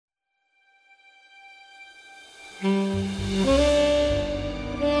The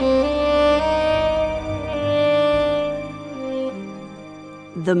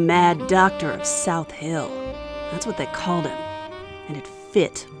Mad Doctor of South Hill. That's what they called him, and it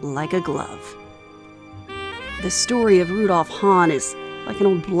fit like a glove. The story of Rudolph Hahn is like an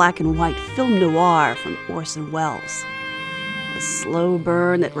old black and white film noir from Orson Welles. A slow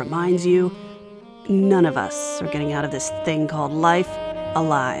burn that reminds you none of us are getting out of this thing called life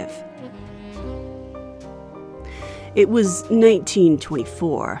alive. It was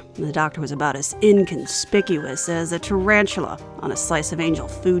 1924. The doctor was about as inconspicuous as a tarantula on a slice of angel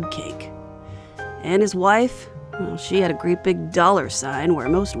food cake. And his wife, well, she had a great big dollar sign where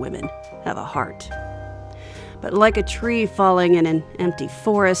most women have a heart. But like a tree falling in an empty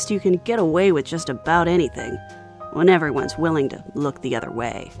forest, you can get away with just about anything when everyone's willing to look the other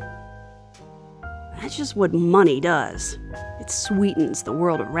way. That's just what money does. It sweetens the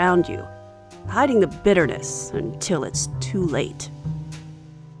world around you, hiding the bitterness until it's too late.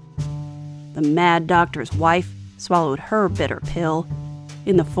 The Mad Doctor's wife swallowed her bitter pill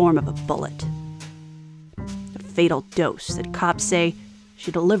in the form of a bullet. A fatal dose that cops say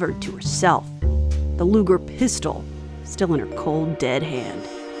she delivered to herself, the Luger pistol still in her cold, dead hand.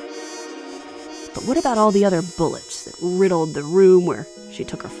 But what about all the other bullets that riddled the room where she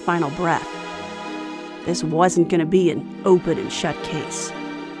took her final breath? This wasn't going to be an open and shut case.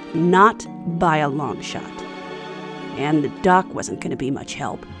 Not by a long shot. And the doc wasn't going to be much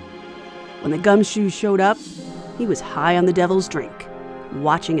help. When the gumshoe showed up, he was high on the devil's drink,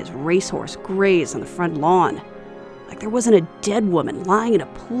 watching his racehorse graze on the front lawn, like there wasn't a dead woman lying in a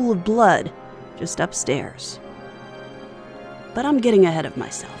pool of blood just upstairs. But I'm getting ahead of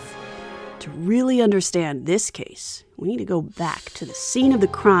myself. To really understand this case, we need to go back to the scene of the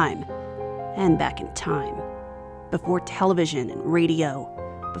crime and back in time, before television and radio,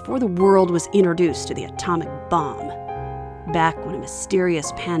 before the world was introduced to the atomic bomb, back when a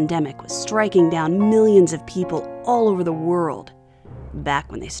mysterious pandemic was striking down millions of people all over the world, back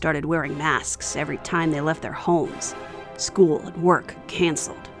when they started wearing masks every time they left their homes, school and work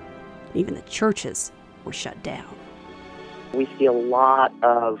canceled, even the churches were shut down. We see a lot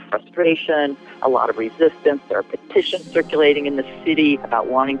of frustration, a lot of resistance. There are petitions circulating in the city about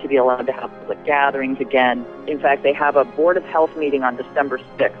wanting to be allowed to have public gatherings again. In fact, they have a Board of Health meeting on December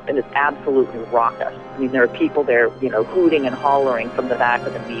 6th, and it's absolutely raucous. I mean, there are people there, hooting and hollering from the back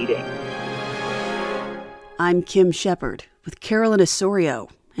of the meeting. I'm Kim Shepard with Carolyn Osorio,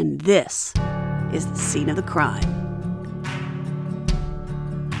 and this is the scene of the crime.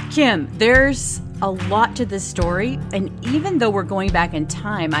 Kim, there's a lot to this story, and even though we're going back in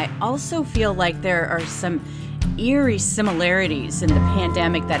time, I also feel like there are some eerie similarities in the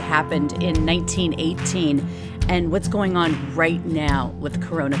pandemic that happened in 1918 and what's going on right now with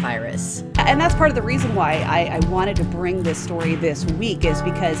coronavirus. And that's part of the reason why I wanted to bring this story this week, is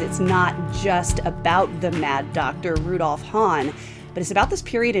because it's not just about the Mad Doctor, Rudolph Hahn, but it's about this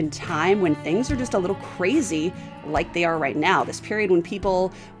period in time when things are just a little crazy like they are right now. This period when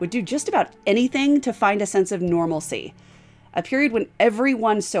people would do just about anything to find a sense of normalcy. A period when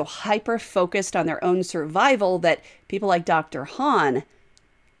everyone's so hyper-focused on their own survival that people like Dr. Hahn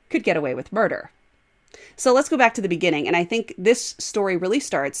could get away with murder. So let's go back to the beginning. And I think this story really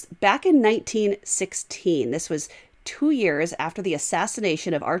starts back in 1916. This was 2 years after the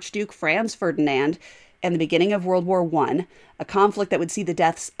assassination of Archduke Franz Ferdinand and the beginning of World War I, a conflict that would see the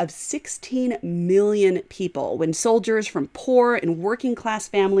deaths of 16 million people when soldiers from poor and working class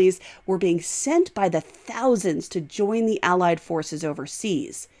families were being sent by the thousands to join the Allied forces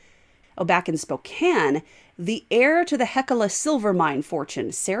overseas. Oh, back in Spokane, the heir to the Hecla silver mine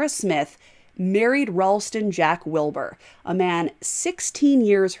fortune, Sarah Smith, married Ralston Jack Wilbur, a man 16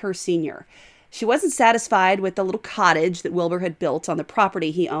 years her senior. She wasn't satisfied with the little cottage that Wilbur had built on the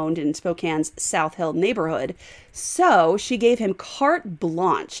property he owned in Spokane's South Hill neighborhood, so she gave him carte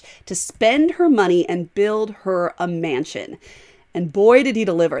blanche to spend her money and build her a mansion. And boy, did he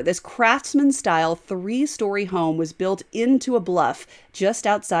deliver. This craftsman-style 3-story home was built into a bluff just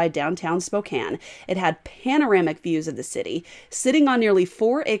outside downtown Spokane. It had panoramic views of the city. Sitting on nearly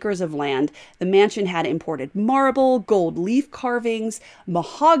 4 acres of land, the mansion had imported marble, gold leaf carvings,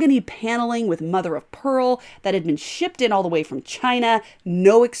 mahogany paneling with mother of pearl that had been shipped in all the way from China.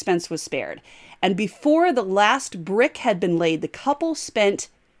 No expense was spared. And before the last brick had been laid, the couple spent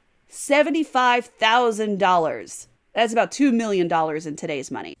 $75,000. That's about $2 million in today's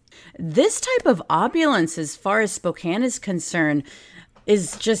money. This type of opulence, as far as Spokane is concerned,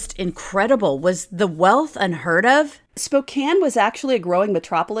 is just incredible. Was the wealth unheard of? Spokane was actually a growing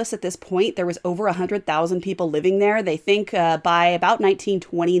metropolis at this point. There was over 100,000 people living there. They think by about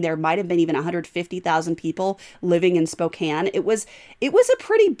 1920, there might have been even 150,000 people living in Spokane. It was a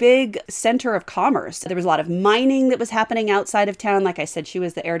pretty big center of commerce. There was a lot of mining that was happening outside of town. Like I said, she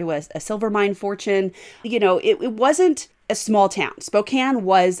was the heir to a silver mine fortune. It wasn't a small town. Spokane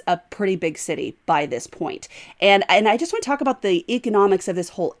was a pretty big city by this point. And I just want to talk about the economics of this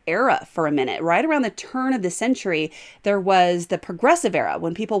whole era for a minute. Right around the turn of the century, there was the progressive era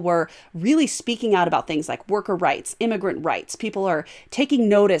when people were really speaking out about things like worker rights, immigrant rights. People are taking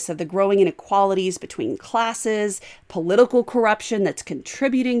notice of the growing inequalities between classes, political corruption that's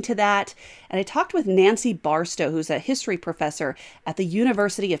contributing to that. And I talked with Nancy Barstow, who's a history professor at the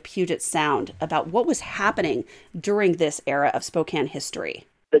University of Puget Sound, about what was happening during this era of Spokane history.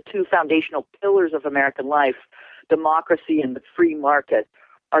 The two foundational pillars of American life, democracy and the free market,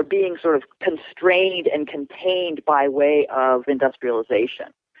 are being sort of constrained and contained by way of industrialization.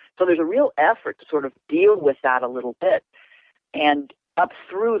 So there's a real effort to sort of deal with that a little bit. And up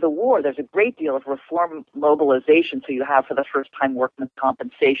through the war, there's a great deal of reform mobilization. So you have, for the first time, workmen's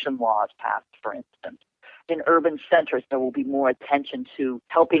compensation laws passed, for instance. In urban centers, there will be more attention to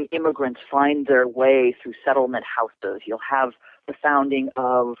helping immigrants find their way through settlement houses. You'll have the founding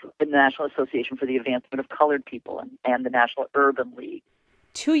of the National Association for the Advancement of Colored People and the National Urban League.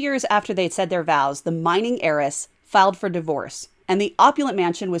 2 years after they'd said their vows, the mining heiress filed for divorce, and the opulent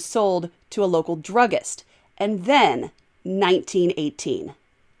mansion was sold to a local druggist. And then 1918,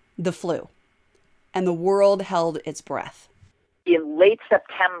 the flu, and the world held its breath. In late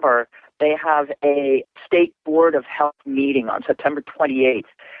September, they have a state board of health meeting on September 28th,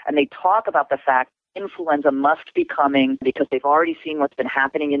 and they talk about the fact influenza must be coming because they've already seen what's been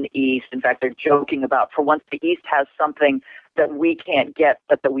happening in the East. In fact, they're joking about, for once, the East has something that we can't get,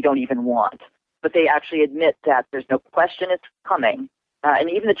 but that we don't even want. But they actually admit that there's no question it's coming.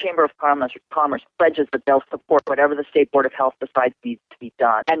 And even the Chamber of Commerce pledges that they'll support whatever the State Board of Health decides needs to be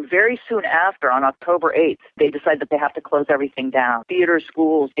done. And very soon after, on October 8th, they decide that they have to close everything down. Theaters,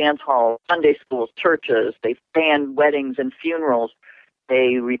 schools, dance halls, Sunday schools, churches. They ban weddings and funerals.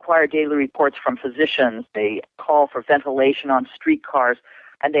 They require daily reports from physicians. They call for ventilation on streetcars.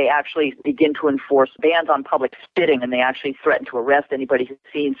 And they actually begin to enforce bans on public spitting, and they actually threaten to arrest anybody who's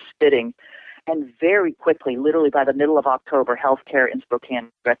seen spitting. And very quickly, literally by the middle of October, healthcare in Spokane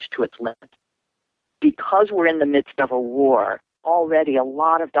stretched to its limits. Because we're in the midst of a war, already a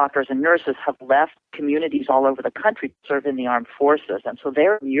lot of doctors and nurses have left communities all over the country to serve in the armed forces. And so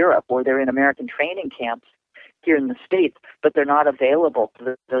they're in Europe or they're in American training camps here in the States, but they're not available to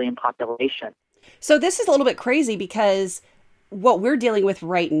the civilian population. So this is a little bit crazy because what we're dealing with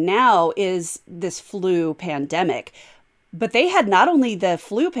right now is this flu pandemic. But they had not only the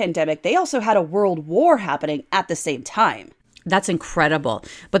flu pandemic, they also had a world war happening at the same time. That's incredible.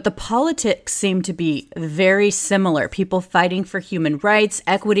 But the politics seem to be very similar. People fighting for human rights,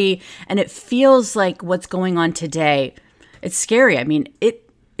 equity, and it feels like what's going on today. It's scary. I mean, it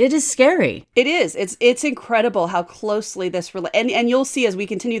is scary. It is. It's incredible how closely this and you'll see as we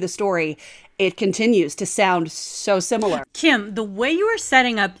continue the story, it continues to sound so similar. Kim, the way you are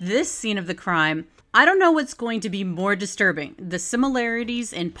setting up this scene of the crime, I don't know what's going to be more disturbing. The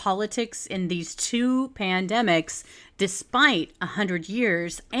similarities in politics in these two pandemics, despite 100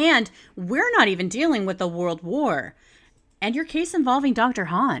 years, and we're not even dealing with a world war. And your case involving Dr.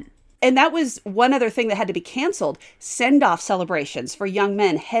 Hahn. And that was one other thing that had to be canceled. Send-off celebrations for young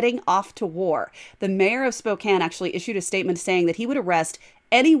men heading off to war. The mayor of Spokane actually issued a statement saying that he would arrest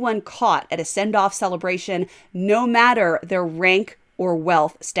anyone caught at a send-off celebration, no matter their rank or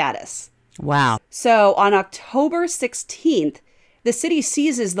wealth status. Wow. So on October 16th, the city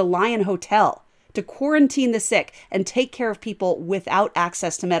seizes the Lion Hotel to quarantine the sick and take care of people without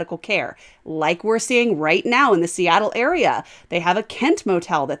access to medical care, like we're seeing right now in the Seattle area. They have a Kent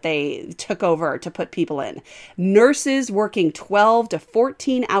motel that they took over to put people in. Nurses working 12 to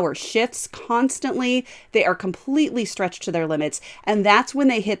 14-hour shifts constantly. They are completely stretched to their limits, and that's when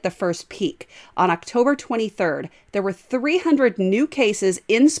they hit the first peak. On October 23rd, there were 300 new cases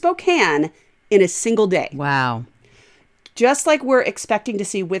in Spokane in a single day. Wow. Just like we're expecting to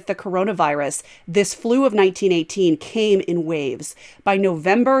see with the coronavirus, this flu of 1918 came in waves. By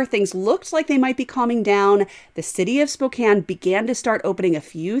November, things looked like they might be calming down. The city of Spokane began to start opening a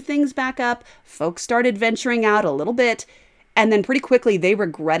few things back up. Folks started venturing out a little bit. And then pretty quickly, they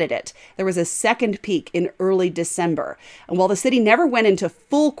regretted it. There was a second peak in early December. And while the city never went into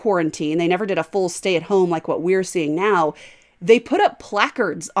full quarantine, they never did a full stay at home like what we're seeing now, they put up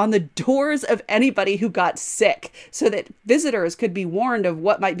placards on the doors of anybody who got sick so that visitors could be warned of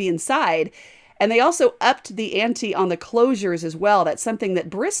what might be inside. And they also upped the ante on the closures as well. That's something that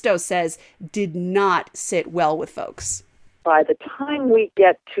Bristow says did not sit well with folks. By the time we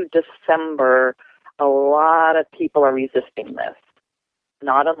get to December, a lot of people are resisting this,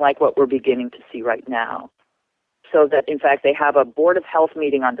 not unlike what we're beginning to see right now. So that, in fact, they have a Board of Health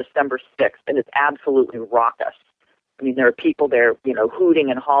meeting on December 6th, and it's absolutely raucous. I mean, there are people there, hooting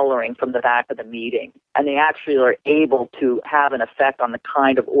and hollering from the back of the meeting, and they actually are able to have an effect on the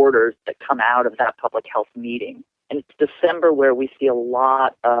kind of orders that come out of that public health meeting. And it's December where we see a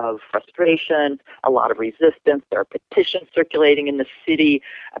lot of frustration, a lot of resistance. There are petitions circulating in the city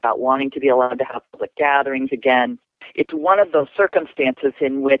about wanting to be allowed to have public gatherings again. It's one of those circumstances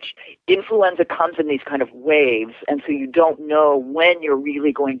in which influenza comes in these kind of waves, and so you don't know when you're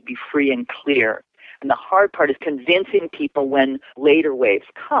really going to be free and clear. And the hard part is convincing people when later waves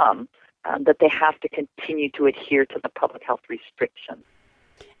come that they have to continue to adhere to the public health restrictions.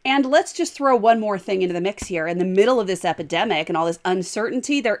 And let's just throw one more thing into the mix here. In the middle of this epidemic and all this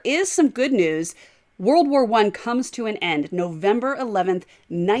uncertainty, there is some good news. World War I comes to an end, November 11th,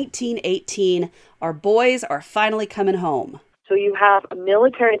 1918. Our boys are finally coming home. So you have a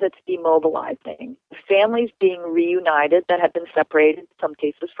military that's demobilizing, families being reunited that have been separated, in some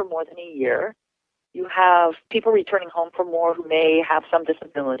cases for more than a year. You have people returning home from war who may have some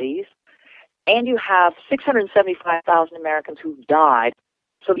disabilities. And you have 675,000 Americans who've died.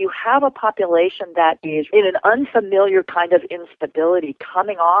 So you have a population that is in an unfamiliar kind of instability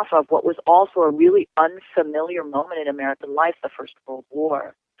coming off of what was also a really unfamiliar moment in American life, the First World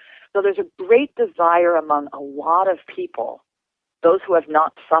War. So there's a great desire among a lot of people, those who have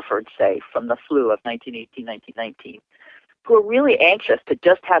not suffered, say, from the flu of 1918, 1919, who are really anxious to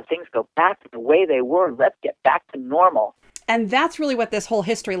just have things go back to the way they were. Let's get back to normal. And that's really what this whole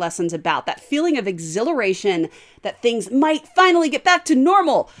history lesson's about, that feeling of exhilaration that things might finally get back to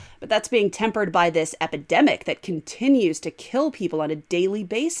normal. But that's being tempered by this epidemic that continues to kill people on a daily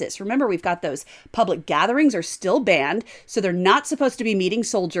basis. Remember, we've got those public gatherings are still banned, so they're not supposed to be meeting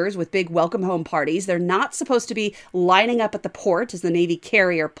soldiers with big welcome home parties. They're not supposed to be lining up at the port as the Navy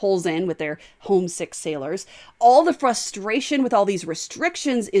carrier pulls in with their homesick sailors. All the frustration with all these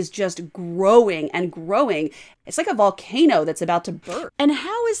restrictions is just growing and growing. It's like a volcano that's about to burst. And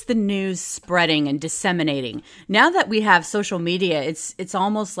how is the news spreading and disseminating? Now that we have social media, it's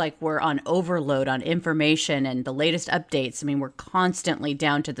almost like we're on overload on information and the latest updates. I mean, we're constantly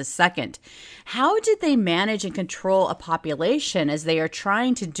down to the second. How did they manage and control a population as they are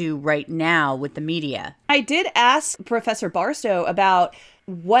trying to do right now with the media? I did ask Professor Barstow about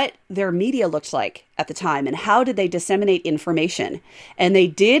what their media looked like at the time and how did they disseminate information. And they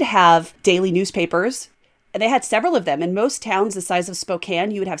did have daily newspapers. They had several of them. In most towns the size of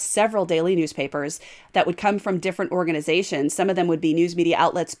Spokane, you would have several daily newspapers that would come from different organizations. Some of them would be news media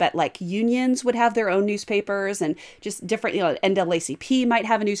outlets, but like unions would have their own newspapers and just different, NAACP might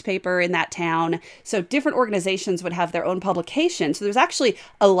have a newspaper in that town. So different organizations would have their own publication. So there's actually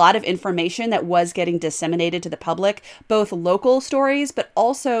a lot of information that was getting disseminated to the public, both local stories, but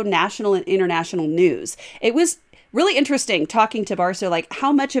also national and international news. It was really interesting talking to Barstow, like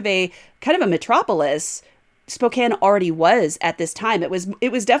how much of a kind of a metropolis Spokane already was at this time. It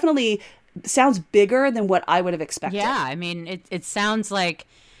was definitely sounds bigger than what I would have expected. Yeah, I mean, it sounds like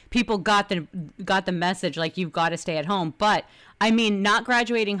people got the message, like you've got to stay at home. But I mean, not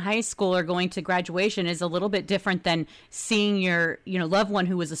graduating high school or going to graduation is a little bit different than seeing your loved one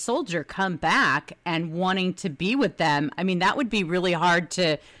who was a soldier come back and wanting to be with them. I mean, that would be really hard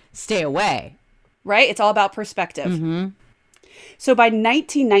to stay away. Right? It's all about perspective. Mm-hmm. So by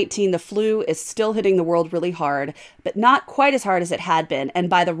 1919, the flu is still hitting the world really hard, but not quite as hard as it had been. And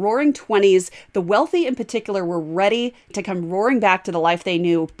by the roaring 20s, the wealthy in particular were ready to come roaring back to the life they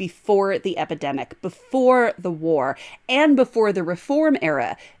knew before the epidemic, before the war, and before the reform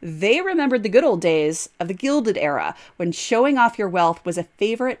era. They remembered the good old days of the Gilded Era, when showing off your wealth was a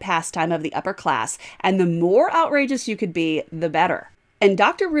favorite pastime of the upper class, and the more outrageous you could be, the better. And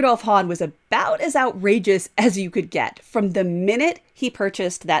Dr. Rudolph Hahn was about as outrageous as you could get from the minute he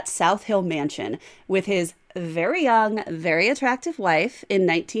purchased that South Hill mansion with his very young, very attractive wife in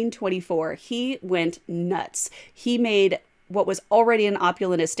 1924. He went nuts. He made what was already an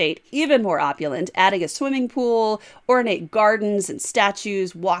opulent estate even more opulent, adding a swimming pool, ornate gardens and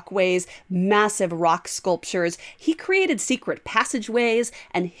statues, walkways, massive rock sculptures. He created secret passageways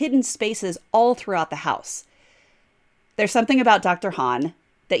and hidden spaces all throughout the house. There's something about Dr. Hahn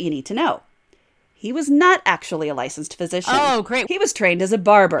that you need to know. He was not actually a licensed physician. Oh, great. He was trained as a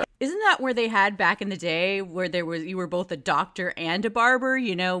barber. Isn't that where they had back in the day where you were both a doctor and a barber,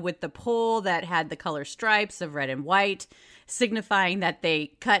 with the pole that had the color stripes of red and white, signifying that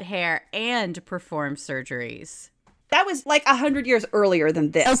they cut hair and performed surgeries? That was like 100 years earlier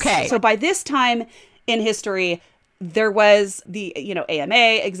than this. Okay. So by this time in history, there was the, AMA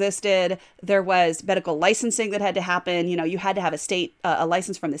existed. There was medical licensing that had to happen. You had to have a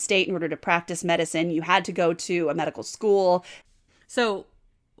license from the state in order to practice medicine. You had to go to a medical school. So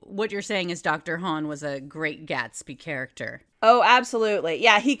what you're saying is Dr. Hahn was a great Gatsby character. Oh, absolutely.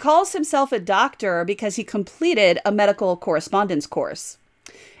 Yeah, he calls himself a doctor because he completed a medical correspondence course.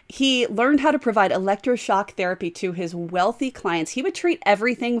 He learned how to provide electroshock therapy to his wealthy clients. He would treat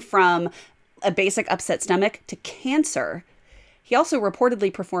everything from a basic upset stomach to cancer. He also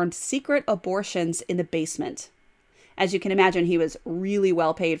reportedly performed secret abortions in the basement. As you can imagine, he was really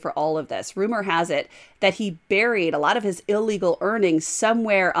well paid for all of this. Rumor has it that he buried a lot of his illegal earnings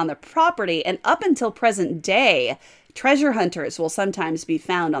somewhere on the property, and up until present day, treasure hunters will sometimes be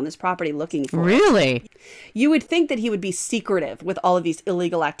found on this property looking for it. Really? You would think that he would be secretive with all of these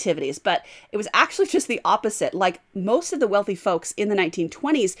illegal activities, but it was actually just the opposite. Like most of the wealthy folks in the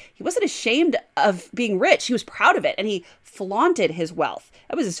 1920s, he wasn't ashamed of being rich. He was proud of it, and he flaunted his wealth.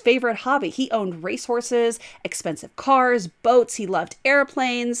 That was his favorite hobby. He owned racehorses, expensive cars, boats. He loved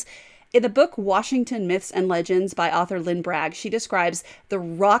airplanes. In the book Washington Myths and Legends by author Lynn Bragg, she describes the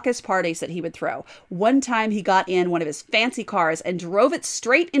raucous parties that he would throw. One time he got in one of his fancy cars and drove it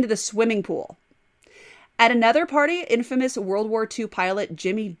straight into the swimming pool. At another party, infamous World War II pilot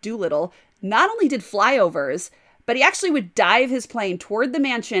Jimmy Doolittle not only did flyovers, but he actually would dive his plane toward the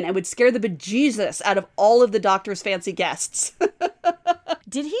mansion and would scare the bejesus out of all of the doctor's fancy guests.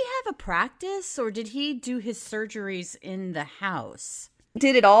 Did he have a practice, or did he do his surgeries in the house?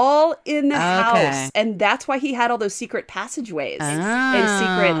 Did it all in the house. And that's why he had all those secret passageways and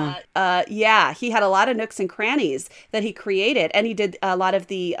secret, he had a lot of nooks and crannies that he created. And he did a lot of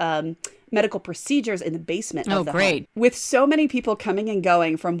the medical procedures in the basement of the home. With so many people coming and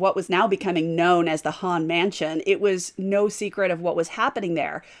going from what was now becoming known as the Hahn Mansion, it was no secret of what was happening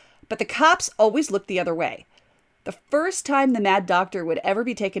there. But the cops always looked the other way. The first time the Mad Doctor would ever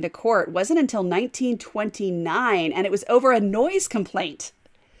be taken to court wasn't until 1929, and it was over a noise complaint.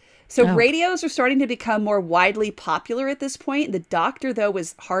 So radios are starting to become more widely popular at this point. The doctor, though,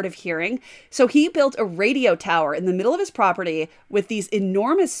 was hard of hearing. So he built a radio tower in the middle of his property with these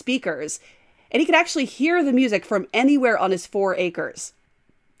enormous speakers, and he could actually hear the music from anywhere on his 4 acres.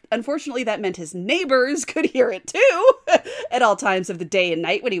 Unfortunately, that meant his neighbors could hear it too at all times of the day and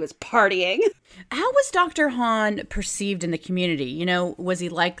night when he was partying. How was Dr. Hahn perceived in the community? Was he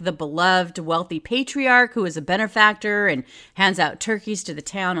like the beloved wealthy patriarch who is a benefactor and hands out turkeys to the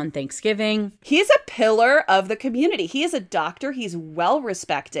town on Thanksgiving? He is a pillar of the community. He is a doctor. He's well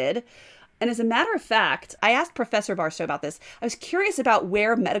respected. And as a matter of fact, I asked Professor Barstow about this. I was curious about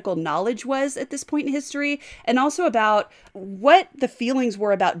where medical knowledge was at this point in history, and also about what the feelings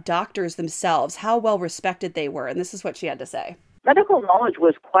were about doctors themselves, how well respected they were. And this is what she had to say. Medical knowledge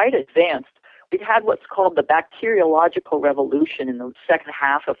was quite advanced. We had what's called the bacteriological revolution in the second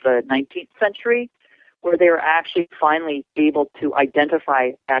half of the 19th century, where they were actually finally able to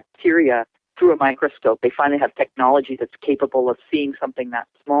identify bacteria through a microscope. They finally have technology that's capable of seeing something that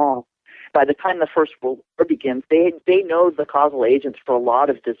small. By the time the First World War begins, they know the causal agents for a lot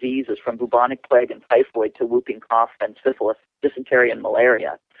of diseases, from bubonic plague and typhoid to whooping cough and syphilis, dysentery and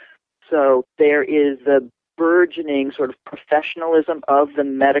malaria. So there is the burgeoning sort of professionalism of the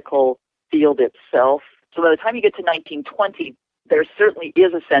medical field itself. So by the time you get to 1920, there certainly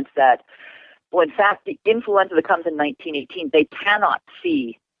is a sense that, well, in fact, the influenza that comes in 1918, they cannot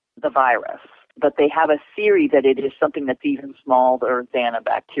see the virus, but they have a theory that it is something that's even smaller than a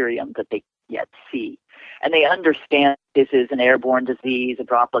bacterium that they yet see. And they understand this is an airborne disease, a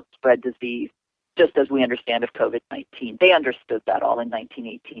droplet spread disease, just as we understand of COVID-19. They understood that all in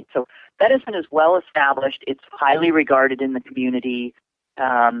 1918. So medicine is well established. It's highly regarded in the community.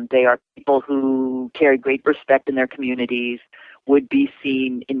 They are people who carry great respect in their communities, would be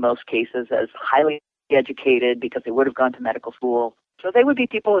seen in most cases as highly educated because they would have gone to medical school. So they would be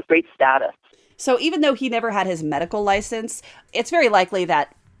people with great status. So even though he never had his medical license, it's very likely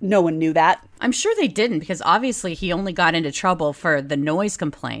that no one knew that. I'm sure they didn't, because obviously he only got into trouble for the noise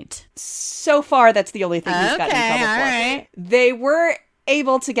complaint. So far, that's the only thing he's gotten in trouble for. Right. They were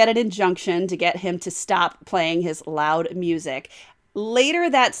able to get an injunction to get him to stop playing his loud music. Later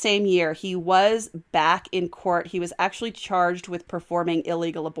that same year, he was back in court. He was actually charged with performing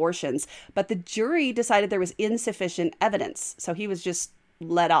illegal abortions, but the jury decided there was insufficient evidence, so he was just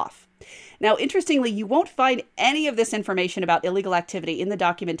let off. Now, interestingly, you won't find any of this information about illegal activity in the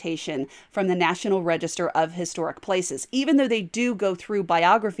documentation from the National Register of Historic Places, even though they do go through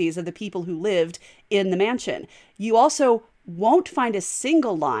biographies of the people who lived in the mansion. You also won't find a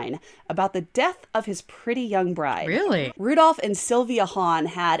single line about the death of his pretty young bride. Really? Rudolph and Sylvia Hahn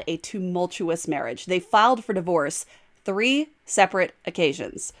had a tumultuous marriage. They filed for divorce 3 separate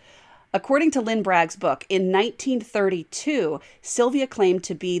occasions. According to Lynn Bragg's book, in 1932, Sylvia claimed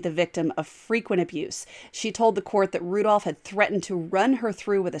to be the victim of frequent abuse. She told the court that Rudolph had threatened to run her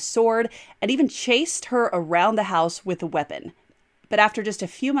through with a sword and even chased her around the house with a weapon. But after just a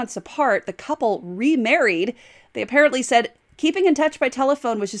few months apart, the couple remarried. They apparently said keeping in touch by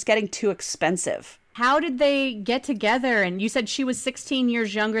telephone was just getting too expensive. How did they get together? And you said she was 16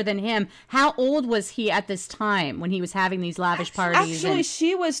 years younger than him. How old was he at this time when he was having these lavish parties? Actually,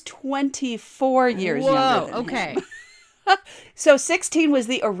 she was 24 years younger than okay. him. So 16 was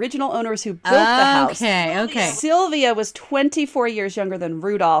the original owners who built the house. Okay. Sylvia was 24 years younger than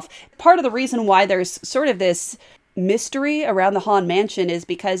Rudolph. Part of the reason why there's sort of this mystery around the Hahn mansion is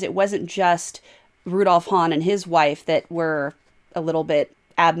because it wasn't just Rudolph Hahn and his wife that were a little bit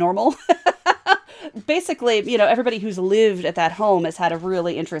abnormal. Basically, you know, everybody who's lived at that home has had a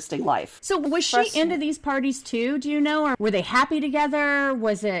really interesting life. So was she into these parties too, do you know? Or were they happy together?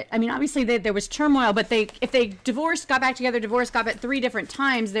 Was it, I mean, obviously there was turmoil, but if they divorced, got back together, divorced, got back 3 different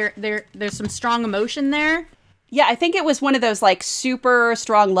times, there's some strong emotion there? Yeah, I think it was one of those like super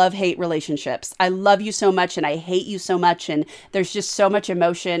strong love-hate relationships. I love you so much and I hate you so much, and there's just so much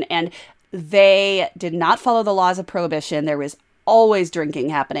emotion. And they did not follow the laws of prohibition. There was always drinking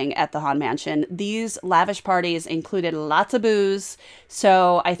happening at the Hahn mansion. These lavish parties included lots of booze.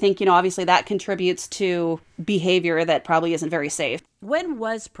 So I think, you know, obviously that contributes to behavior that probably isn't very safe. When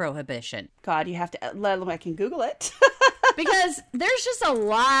was prohibition? God, you have to, I can Google it. Because there's just a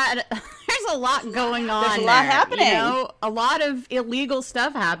lot going on. There's a lot happening. You know, a lot of illegal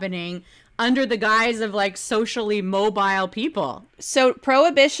stuff happening under the guise of like socially mobile people. So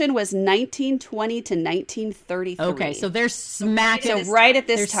prohibition was 1920 to 1933. Okay, so they're smack. So right at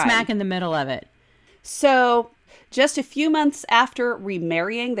this time. They're smack in the middle of it. So just a few months after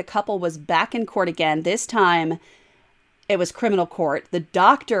remarrying, the couple was back in court again. This time it was criminal court. The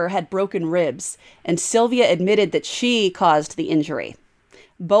doctor had broken ribs, and Sylvia admitted that she caused the injury.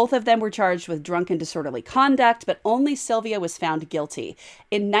 Both of them were charged with drunken disorderly conduct, but only Sylvia was found guilty.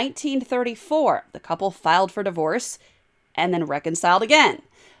 In 1934, the couple filed for divorce and then reconciled again.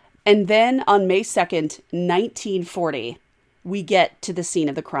 And then on May 2nd, 1940, we get to the scene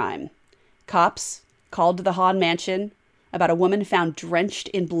of the crime. Cops called to the Hahn mansion about a woman found drenched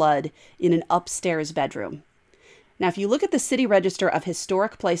in blood in an upstairs bedroom. Now, if you look at the City Register of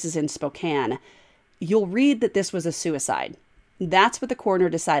Historic Places in Spokane, you'll read that this was a suicide. That's what the coroner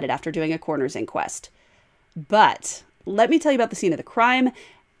decided after doing a coroner's inquest. But let me tell you about the scene of the crime,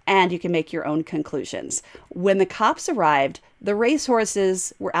 and you can make your own conclusions. When the cops arrived, the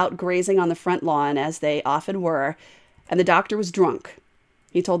racehorses were out grazing on the front lawn, as they often were, and the doctor was drunk.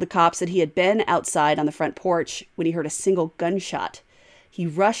 He told the cops that he had been outside on the front porch when he heard a single gunshot. He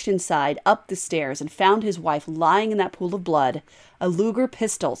rushed inside, up the stairs, and found his wife lying in that pool of blood, a Luger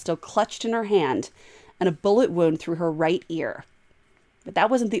pistol still clutched in her hand, and a bullet wound through her right ear. But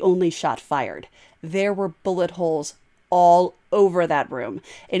that wasn't the only shot fired. There were bullet holes all over that room.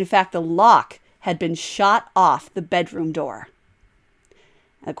 In fact, the lock had been shot off the bedroom door.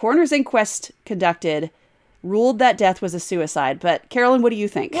 The coroner's inquest conducted ruled that death was a suicide. But Carolyn, what do you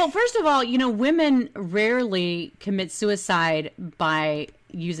think? Well, first of all, you know, women rarely commit suicide by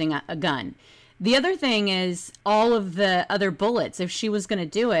using a gun. The other thing is all of the other bullets. If she was going to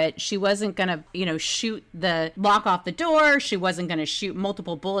do it, she wasn't going to, you know, shoot the lock off the door. She wasn't going to shoot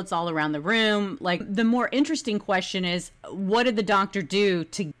multiple bullets all around the room. Like, the more interesting question is, what did the doctor do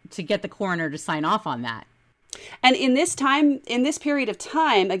to get the coroner to sign off on that? And in this period of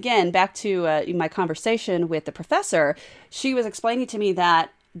time, again, back to my conversation with the professor, she was explaining to me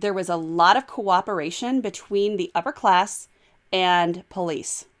that there was a lot of cooperation between the upper class and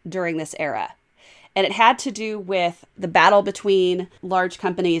police during this era. And it had to do with the battle between large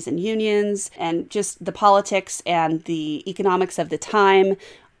companies and unions and just the politics and the economics of the time.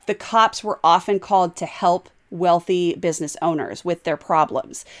 The cops were often called to help wealthy business owners with their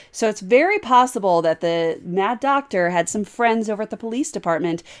problems. So it's very possible that the mad doctor had some friends over at the police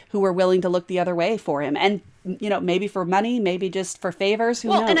department who were willing to look the other way for him. And, you know, maybe for money, maybe just for favors, who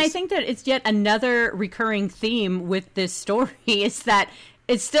knows? And I think that it's yet another recurring theme with this story is that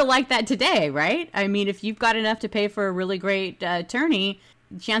it's still like that today, right? I mean, if you've got enough to pay for a really great attorney,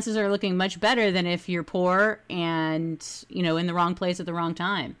 chances are looking much better than if you're poor and, you know, in the wrong place at the wrong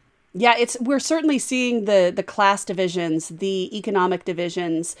time. Yeah, we're certainly seeing the class divisions, the economic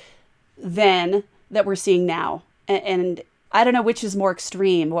divisions then that we're seeing now. And I don't know which is more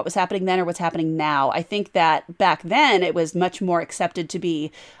extreme, what was happening then or what's happening now. I think that back then it was much more accepted to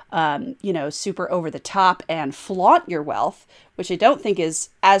be, super over the top and flaunt your wealth, which I don't think is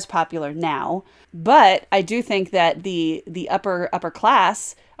as popular now. But I do think that the upper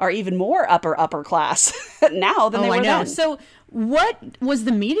class are even more upper class now than they were then. So what was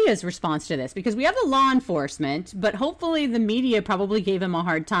the media's response to this? Because we have the law enforcement, but hopefully the media probably gave him a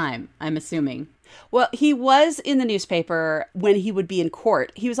hard time, I'm assuming. Well, he was in the newspaper when he would be in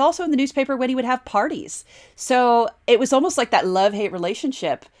court. He was also in the newspaper when he would have parties. So it was almost like that love-hate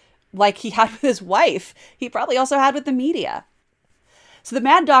relationship like he had with his wife. He probably also had with the media. So the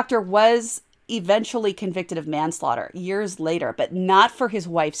Mad Doctor was eventually convicted of manslaughter years later, but not for his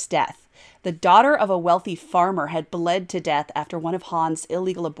wife's death. The daughter of a wealthy farmer had bled to death after one of Hahn's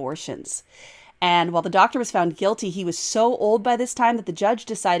illegal abortions. And while the doctor was found guilty, he was so old by this time that the judge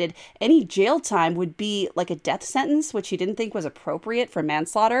decided any jail time would be like a death sentence, which he didn't think was appropriate for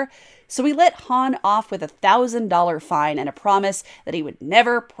manslaughter. So he let Hahn off with a $1,000 fine and a promise that he would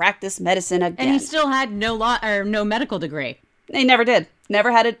never practice medicine again. And he still had no medical degree. He never did.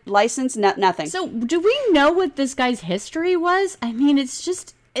 Never had a license, nothing. So do we know what this guy's history was? I mean, it's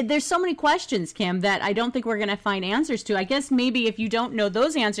just... There's so many questions, Kim, that I don't think we're going to find answers to. I guess maybe if you don't know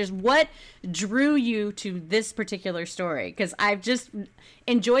those answers, what drew you to this particular story? Because I've just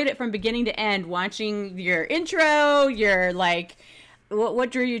enjoyed it from beginning to end, watching your intro,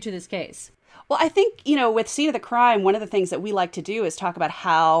 what drew you to this case? Well, I think, with Scene of the Crime, one of the things that we like to do is talk about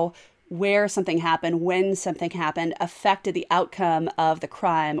how where something happened, when something happened, affected the outcome of the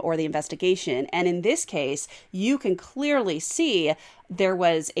crime or the investigation. And in this case, you can clearly see there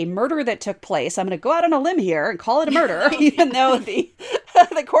was a murder that took place. I'm going to go out on a limb here and call it a murder, even though the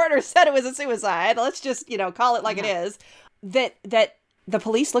coroner said it was a suicide. Let's just, call it like it is. That the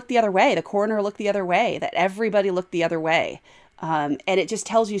police looked the other way. The coroner looked the other way. That everybody looked the other way. And it just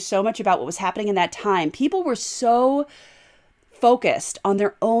tells you so much about what was happening in that time. People were so focused on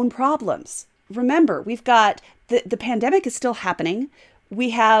their own problems. Remember, we've got the pandemic is still happening.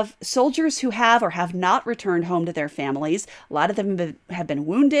 We have soldiers who have or have not returned home to their families. A lot of them have been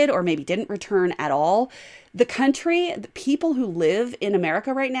wounded or maybe didn't return at all. The country, the people who live in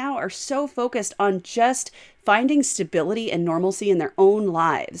America right now are so focused on just finding stability and normalcy in their own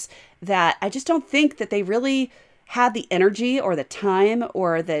lives that I just don't think that they really had the energy or the time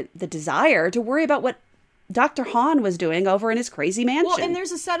or the desire to worry about what Dr. Hahn was doing over in his crazy mansion. Well, and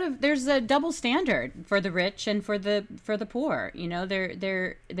there's a double standard for the rich and for the poor.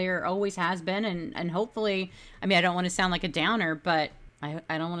 There always has been, and hopefully, I mean, I don't want to sound like a downer, but I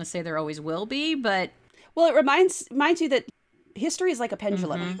don't want to say there always will be, but well, it reminds you that history is like a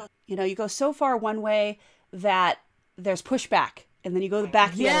pendulum. Mm-hmm. You go so far one way that there's pushback. And then you go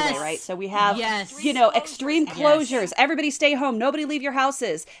back the other way, right? So we have, extreme closures. Yes. Everybody stay home. Nobody leave your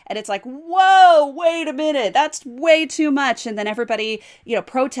houses. And it's like, whoa, wait a minute. That's way too much. And then everybody,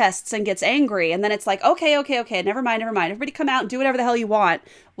 protests and gets angry. And then it's like, okay. Never mind. Everybody come out and do whatever the hell you want.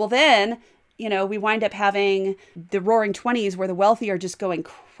 Well, then, we wind up having the roaring 20s where the wealthy are just going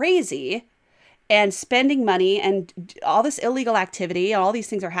crazy and spending money and all this illegal activity, all these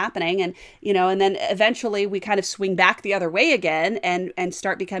things are happening. And, and then eventually we kind of swing back the other way again and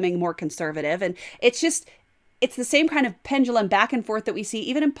start becoming more conservative. And it's the same kind of pendulum back and forth that we see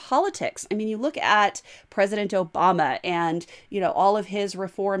even in politics. I mean, you look at President Obama and, all of his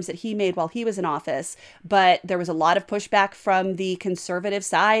reforms that he made while he was in office, but there was a lot of pushback from the conservative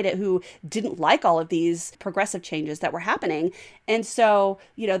side who didn't like all of these progressive changes that were happening. And so,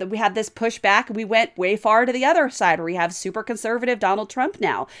 that we had this pushback. We went way far to the other side where we have super conservative Donald Trump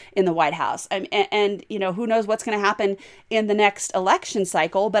now in the White House. And who knows what's going to happen in the next election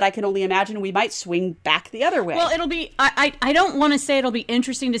cycle, but I can only imagine we might swing back the other way. Well, it'll be, I don't want to say it'll be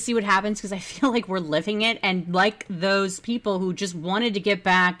interesting to see what happens because I feel like we're living it. And like those people who just wanted to get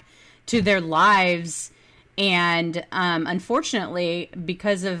back to their lives. And unfortunately,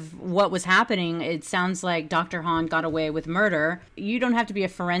 because of what was happening, it sounds like Dr. Hahn got away with murder. You don't have to be a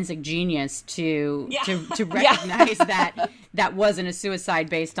forensic genius to recognize that wasn't a suicide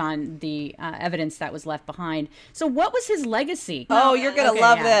based on the evidence that was left behind. So what was his legacy? Oh, you're going to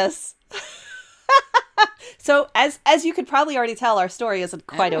love this. So as you could probably already tell, our story isn't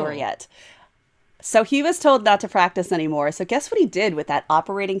quite over yet. So he was told not to practice anymore. So guess what he did with that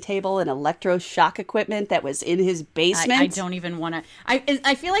operating table and electroshock equipment that was in his basement? I don't even want to.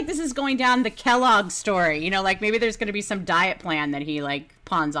 I feel like this is going down the Kellogg story. Like maybe there's going to be some diet plan that he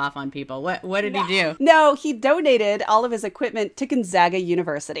pawns off on people. What did he do? No, he donated all of his equipment to Gonzaga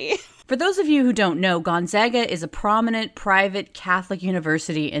University. For those of you who don't know, Gonzaga is a prominent private Catholic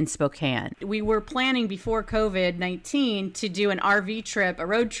university in Spokane. We were planning before COVID-19 to do an RV trip, a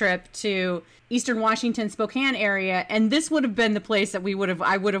road trip to Eastern Washington, Spokane area, and this would have been the place that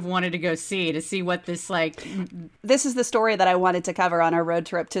I would have wanted to see what this like. This is the story that I wanted to cover on our road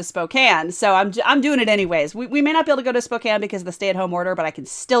trip to Spokane, so I'm doing it anyways. We may not be able to go to Spokane because of the stay-at-home order, but I can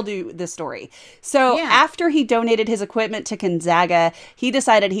still do this story. So after he donated his equipment to Gonzaga, he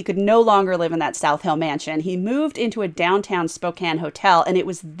decided he could no longer live in that South Hill mansion. He moved into a downtown Spokane hotel, and it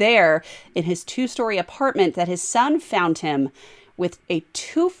was there in his 2-story apartment that his son found him with a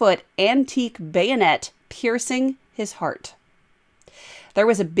 2-foot antique bayonet piercing his heart. There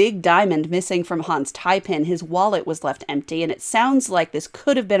was a big diamond missing from Hahn's tie pin. His wallet was left empty, and it sounds like this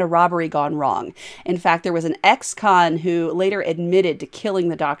could have been a robbery gone wrong. In fact, there was an ex-con who later admitted to killing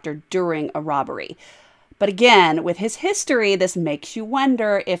the doctor during a robbery. But again, with his history, this makes you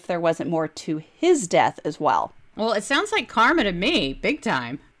wonder if there wasn't more to his death as well. Well, it sounds like karma to me, big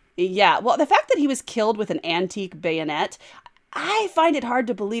time. Yeah, well, the fact that he was killed with an antique bayonet, I find it hard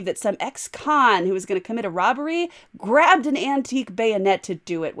to believe that some ex-con who was going to commit a robbery grabbed an antique bayonet to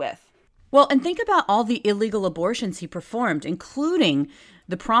do it with. Well, and think about all the illegal abortions he performed, including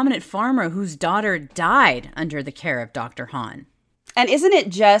the prominent farmer whose daughter died under the care of Dr. Hahn. And isn't it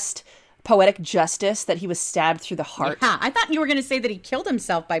just poetic justice that he was stabbed through the heart? Yeah, I thought you were going to say that he killed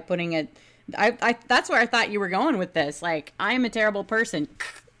himself by putting it. That's where I thought you were going with this. Like, I am a terrible person.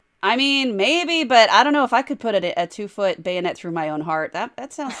 I mean, maybe, but I don't know if I could put a 2-foot bayonet through my own heart.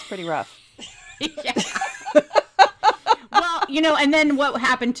 That sounds pretty rough. Yeah. Well, and then what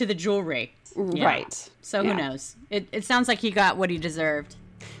happened to the jewelry? Right. So who knows? It sounds like he got what he deserved.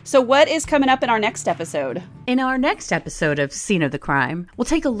 So what is coming up in our next episode? In our next episode of Scene of the Crime, we'll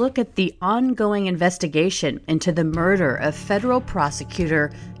take a look at the ongoing investigation into the murder of federal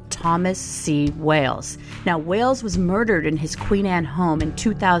prosecutor Thomas C. Wales. Now, Wales was murdered in his Queen Anne home in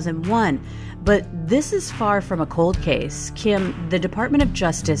 2001, but this is far from a cold case. Kim, the Department of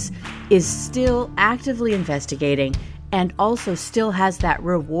Justice is still actively investigating and also still has that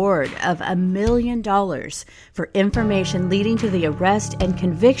reward of $1 million for information leading to the arrest and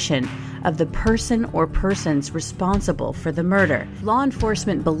conviction of the person or persons responsible for the murder. Law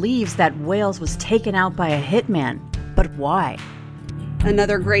enforcement believes that Wales was taken out by a hitman, but why?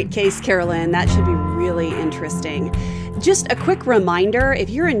 Another great case, Carolyn. That should be really interesting. Just a quick reminder, if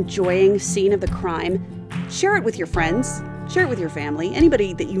you're enjoying Scene of the Crime, share it with your friends, share it with your family,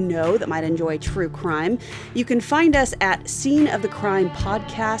 anybody that you know that might enjoy true crime. You can find us at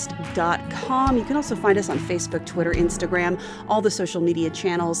sceneofthecrimepodcast.com. You can also find us on Facebook, Twitter, Instagram, all the social media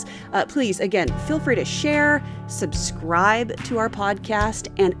channels. Please, again, feel free to share, subscribe to our podcast,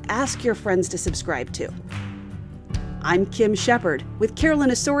 and ask your friends to subscribe too. I'm Kim Shepard with Carolyn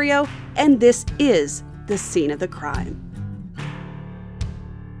Osorio, and this is The Scene of the Crime.